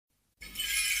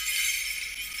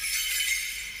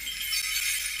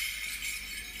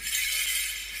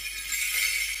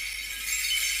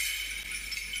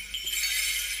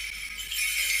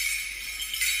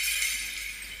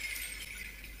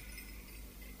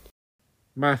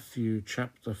Matthew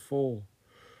chapter 4,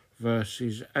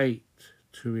 verses 8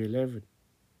 to 11.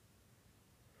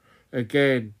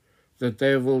 Again, the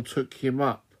devil took him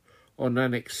up on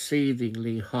an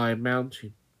exceedingly high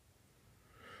mountain,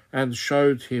 and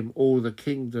showed him all the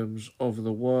kingdoms of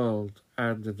the world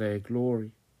and their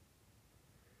glory.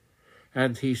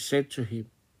 And he said to him,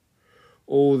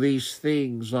 All these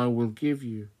things I will give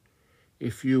you,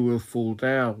 if you will fall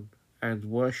down and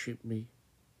worship me.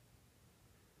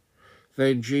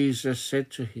 Then Jesus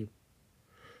said to him,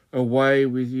 Away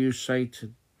with you,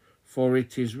 Satan, for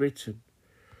it is written,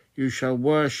 You shall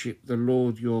worship the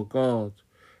Lord your God,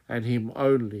 and him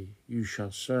only you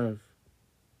shall serve.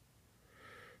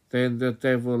 Then the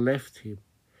devil left him,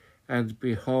 and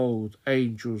behold,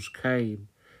 angels came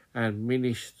and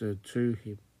ministered to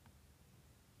him.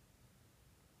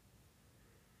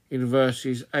 In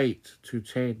verses 8 to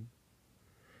 10,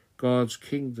 God's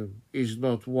kingdom is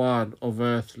not one of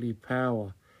earthly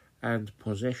power and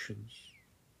possessions.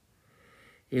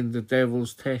 In the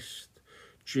devil's test,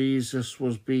 Jesus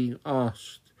was being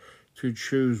asked to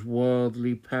choose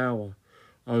worldly power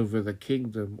over the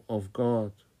kingdom of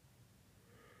God.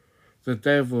 The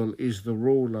devil is the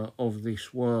ruler of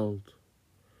this world.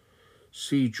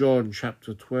 See John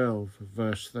chapter 12,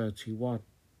 verse 31.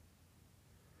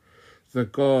 The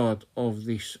God of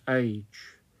this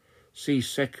age. See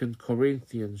 2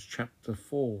 Corinthians chapter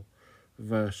 4,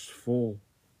 verse 4.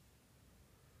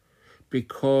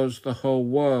 Because the whole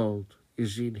world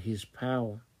is in his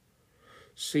power.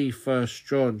 See 1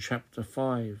 John chapter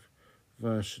 5,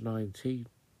 verse 19.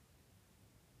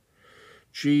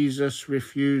 Jesus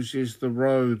refuses the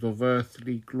road of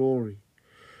earthly glory,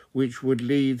 which would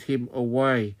lead him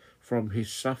away from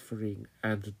his suffering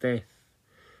and death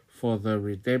for the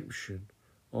redemption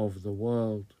of the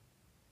world.